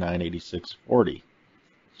 1-800-839-8640.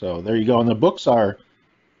 So there you go. And the books are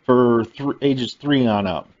for ages 3 on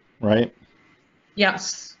up, right?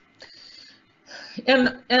 Yes.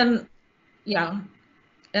 And yeah.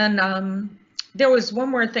 And there was one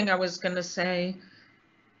more thing I was going to say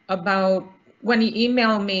about when you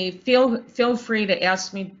email me. Feel free to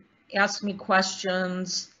ask me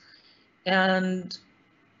questions, and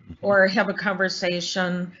or have a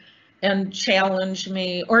conversation and challenge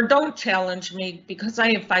me, or don't challenge me, because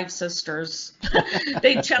I have 5 sisters.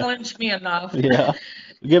 They challenge me enough. Yeah.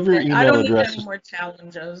 Give your email I don't address. need any more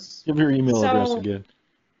challenges. Give your email address again.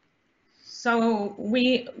 So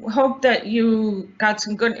we hope that you got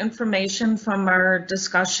some good information from our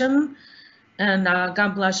discussion, and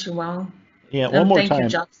God bless you all. Yeah, one more time.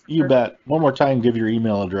 You bet. One more time, give your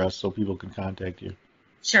email address so people can contact you.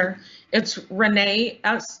 Sure. It's Renee,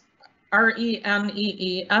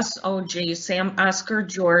 RENEESOG, Sam Oscar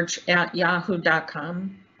George at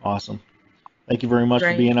yahoo.com. Awesome. Thank you very much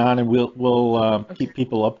for being on, and we'll keep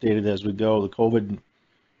people updated as we go. The COVID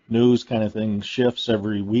news kind of thing shifts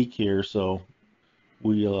every week here, so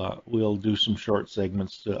we'll do some short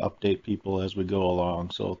segments to update people as we go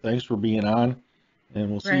along. So thanks for being on,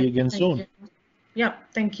 and we'll see you again soon.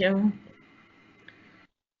 Yep, thank you.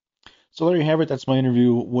 So there you have it. That's my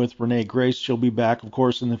interview with Renee Grace. She'll be back, of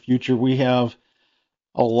course, in the future. We have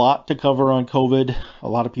a lot to cover on COVID. A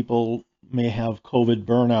lot of people may have COVID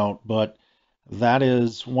burnout, but that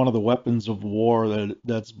is one of the weapons of war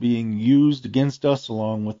that's being used against us,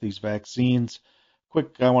 along with these vaccines.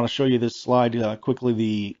 I want to show you this slide quickly.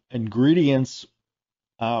 The ingredients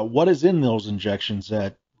what is in those injections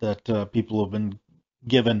that people have been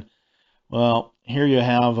given. Well, here you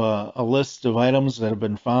have a list of items that have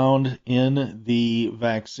been found in the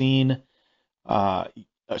vaccine,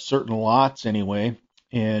 certain lots anyway,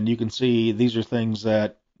 and you can see these are things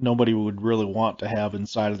that nobody would really want to have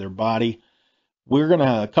inside of their body. We're going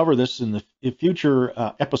to cover this in the future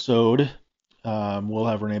episode. We'll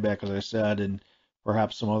have Renee back, as I said, and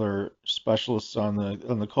perhaps some other specialists on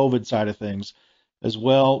the COVID side of things as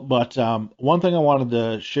well. But one thing I wanted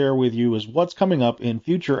to share with you is what's coming up in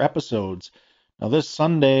future episodes. Now, this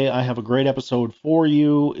Sunday, I have a great episode for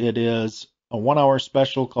you. It is a 1-hour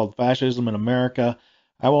special called Fascism in America.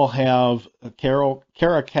 I will have Kara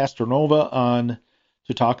Castronova on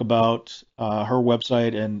to talk about her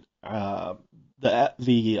website and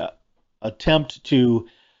the attempt to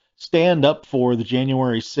stand up for the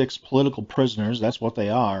January 6th political prisoners. That's what they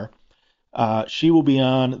are. She will be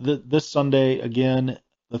on this Sunday again,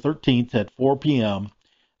 the 13th at 4 p.m.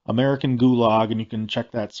 American Gulag, and you can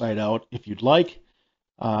check that site out if you'd like.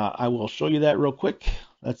 I will show you that real quick.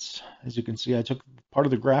 That's, as you can see, I took part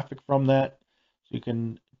of the graphic from that, so you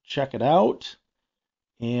can check it out.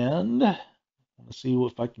 And let's see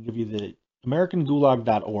if I can give you the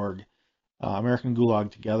AmericanGulag.org,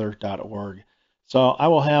 AmericanGulagTogether.org. So I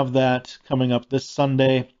will have that coming up this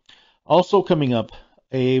Sunday. Also coming up,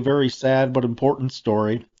 a very sad but important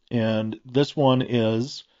story, and this one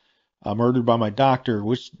is Murdered by My Doctor,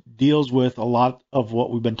 which deals with a lot of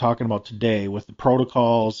what we've been talking about today, with the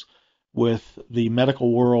protocols, with the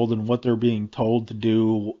medical world and what they're being told to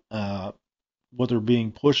do, what they're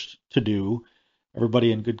being pushed to do.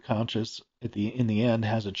 Everybody in good conscience in the end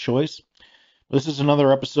has a choice. This is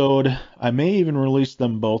another episode. I may even release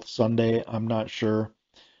them both Sunday. I'm not sure.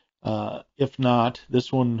 If not,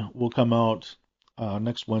 this one will come out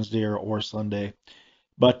next Wednesday or Sunday.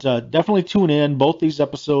 But definitely tune in. Both these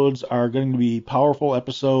episodes are going to be powerful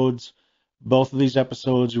episodes. Both of these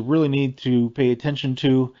episodes you really need to pay attention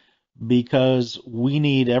to, because we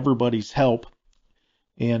need everybody's help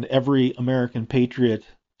and every American patriot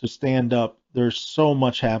to stand up. There's so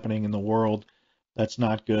much happening in the world that's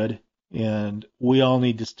not good, and we all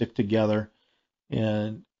need to stick together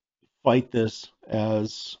and fight this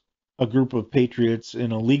as a group of patriots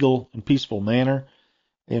in a legal and peaceful manner.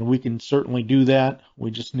 And we can certainly do that. We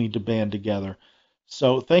just need to band together.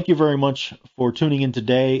 So thank you very much for tuning in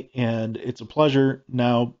today, and it's a pleasure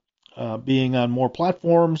now being on more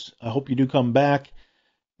platforms. I hope you do come back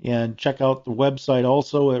and check out the website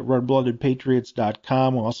also at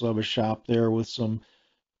redbloodedpatriots.com. We'll also have a shop there with some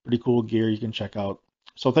pretty cool gear you can check out.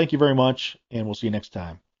 So thank you very much, and we'll see you next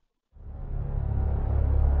time.